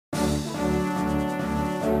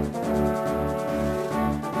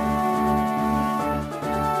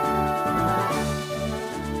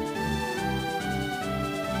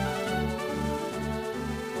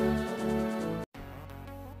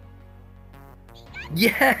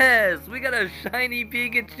Yes, we got a shiny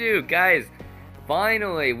Pikachu, guys.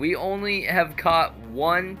 Finally, we only have caught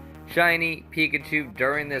one shiny Pikachu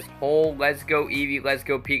during this whole Let's Go Eevee, Let's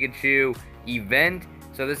Go Pikachu event.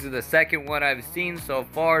 So this is the second one I've seen so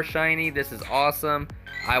far shiny. This is awesome.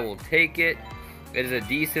 I will take it. It is a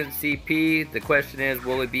decent CP. The question is,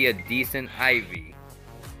 will it be a decent IV?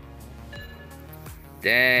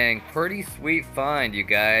 Dang, pretty sweet find, you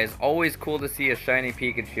guys. Always cool to see a shiny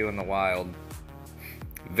Pikachu in the wild.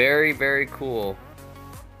 Very, very cool.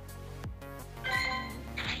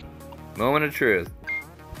 Moment of truth.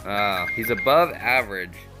 He's above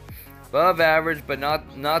average. Above average, but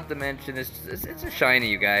not to mention it's a shiny,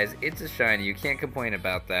 you guys. It's a shiny. You can't complain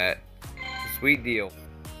about that. It's a sweet deal.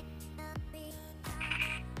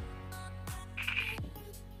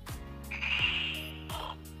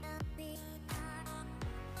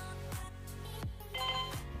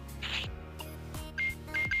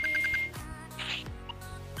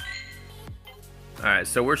 Alright,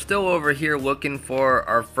 so we're still over here looking for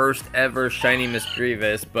our first ever shiny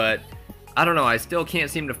Misdreavus, but I don't know, I still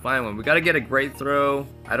can't seem to find one. We gotta get a great throw.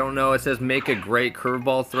 I don't know, it says make a great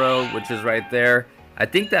curveball throw, which is right there. I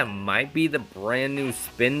think that might be the brand new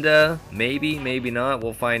Spinda. Maybe, maybe not,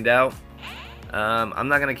 we'll find out. I'm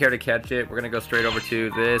not gonna care to catch it. We're gonna go straight over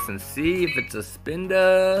to this and see if it's a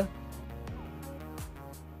Spinda.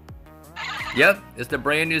 Yep, it's the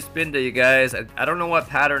brand new Spinda, you guys. I don't know what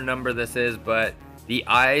pattern number this is, but the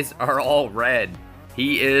eyes are all red.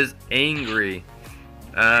 He is angry.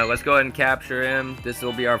 Let's go ahead and capture him. This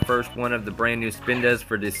will be our first one of the brand new Spindas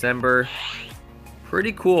for December.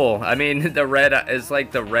 Pretty cool. I mean, the red is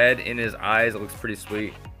like the red in his eyes. It looks pretty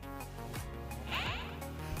sweet.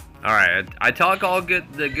 Alright, I talk all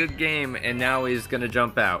the good game, and now he's gonna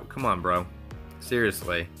jump out. Come on, bro.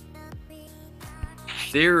 Seriously.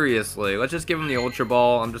 Seriously. Let's just give him the Ultra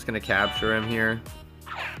Ball. I'm just gonna capture him here.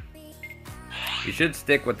 You should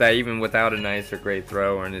stick with that even without a nice or great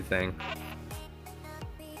throw or anything.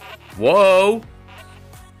 Whoa!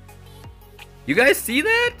 You guys see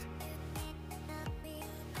that?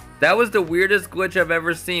 That was the weirdest glitch I've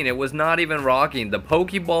ever seen. It was not even rocking. The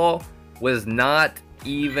Pokeball was not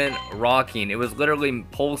even rocking. It was literally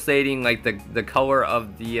pulsating like the color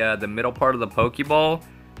of the middle part of the Pokeball,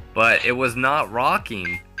 but it was not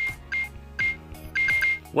rocking.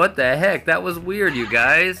 What the heck? That was weird, you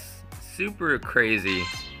guys. Super crazy.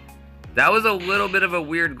 That was a little bit of a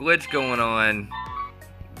weird glitch going on.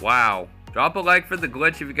 Wow. Drop a like for the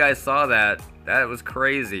glitch if you guys saw that. That was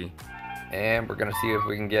crazy. And we're gonna see if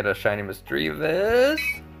we can get a shiny Misdreavus.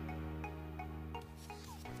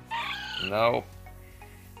 Nope.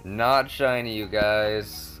 Not shiny, you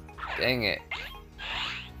guys. Dang it.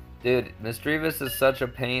 Dude, Misdreavus is such a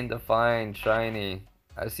pain to find shiny.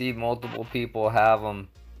 I see multiple people have him.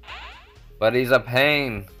 But he's a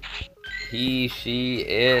pain. He, she,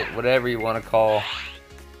 it, whatever you want to call.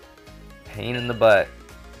 Pain in the butt.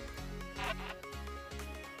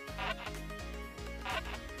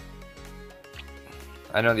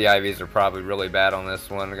 I know the IVs are probably really bad on this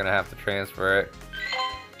one. We're going to have to transfer it.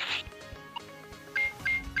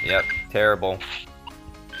 Yep, terrible.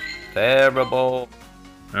 Terrible.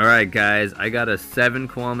 Alright guys, I got a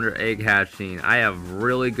 7-kilometer egg hatching. I have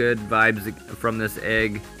really good vibes from this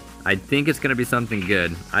egg. I think it's going to be something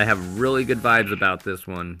good. I have really good vibes about this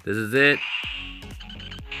one. This is it.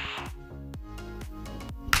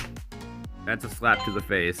 That's a slap to the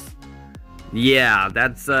face. Yeah,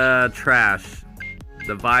 that's trash.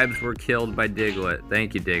 The vibes were killed by Diglett.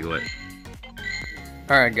 Thank you, Diglett.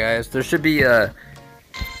 Alright guys, there should be a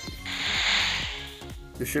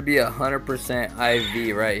 100%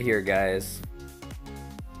 IV right here, guys.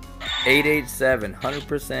 887,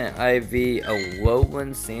 100% IV, a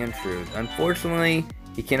lowland Sandshrew. Unfortunately,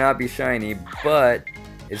 he cannot be shiny, but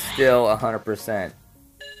it's still 100%.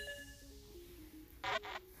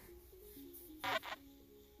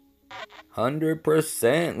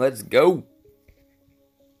 Let's go.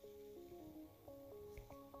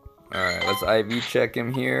 Alright, let's IV check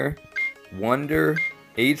him here. Wonder,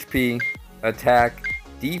 HP, attack,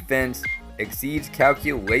 defense, exceeds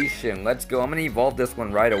calculation. Let's go. I'm going to evolve this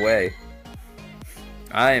one right away.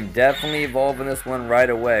 I am definitely evolving this one right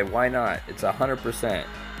away. Why not? It's 100%.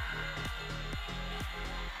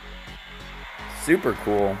 Super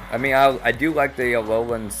cool. I mean, I do like the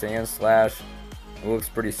Alolan Sand Slash. It looks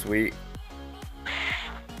pretty sweet.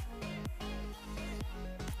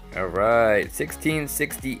 Alright,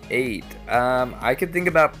 1668. I could think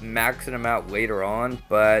about maxing him out later on,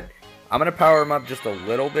 but I'm going to power him up just a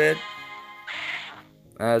little bit.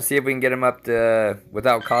 See if we can get him up to,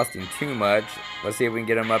 without costing too much, let's see if we can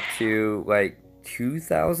get him up to like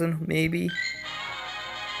 2,000 maybe.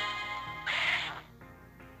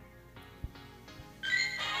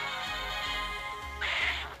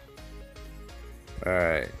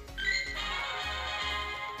 Alright.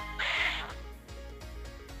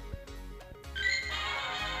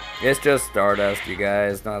 It's just Stardust, you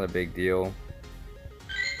guys. Not a big deal.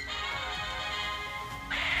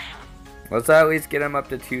 Let's at least get him up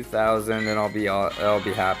to 2,000, and I'll be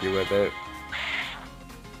happy with it.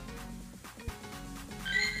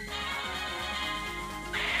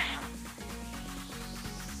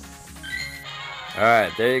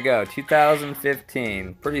 Alright, there you go.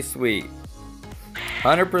 2015. Pretty sweet.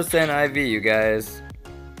 100% IV, you guys.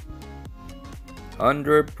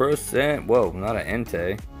 100%. Whoa, not an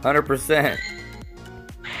Entei. 100%.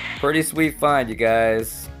 Pretty sweet find, you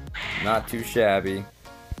guys. Not too shabby.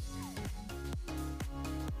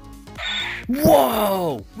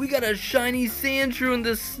 Whoa! We got a shiny Sandshrew in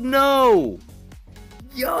the snow!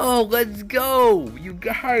 Yo, let's go! You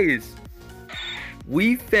guys!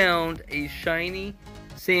 We found a shiny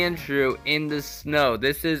Sandshrew in the snow.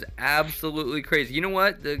 This is absolutely crazy. You know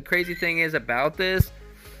what? The crazy thing is about this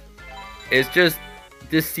is just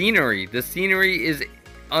the scenery. The scenery is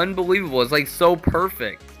unbelievable. It's like so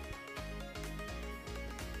perfect.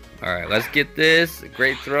 Alright, let's get this.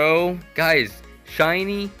 Great throw. Guys,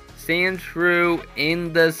 shiny Sandshrew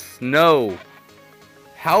in the snow.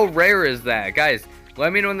 How rare is that? Guys,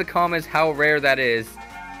 let me know in the comments how rare that is.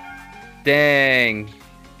 Dang.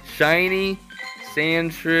 Shiny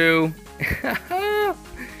Sandshrew.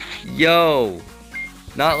 Yo.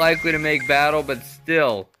 Not likely to make battle, but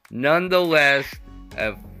still, nonetheless,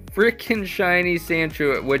 a freaking shiny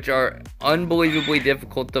Sandshrew, which are unbelievably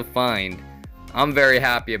difficult to find. I'm very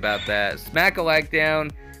happy about that. Smack a like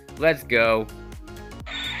down. Let's go.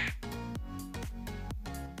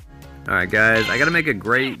 Alright guys, I gotta make a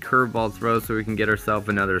great curveball throw so we can get ourselves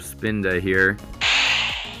another Spinda here.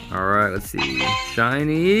 Alright, let's see.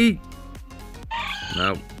 Shiny.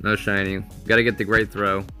 Nope, no shiny. Gotta get the great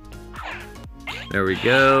throw. There we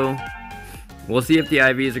go. We'll see if the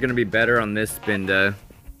IVs are gonna be better on this Spinda.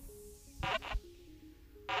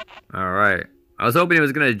 Alright. I was hoping it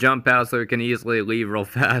was gonna jump out so we can easily leave real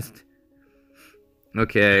fast.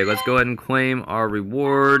 Okay, let's go ahead and claim our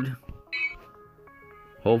reward.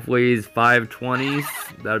 Hopefully he's 520s.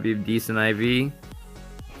 That would be a decent IV.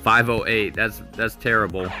 508. That's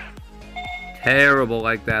terrible. Terrible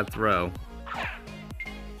like that throw.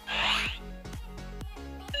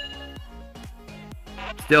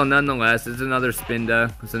 Still, nonetheless, it's another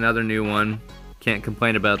Spinda. It's another new one. Can't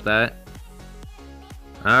complain about that.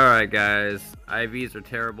 Alright, guys. IVs are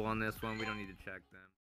terrible on this one. We don't need to check them.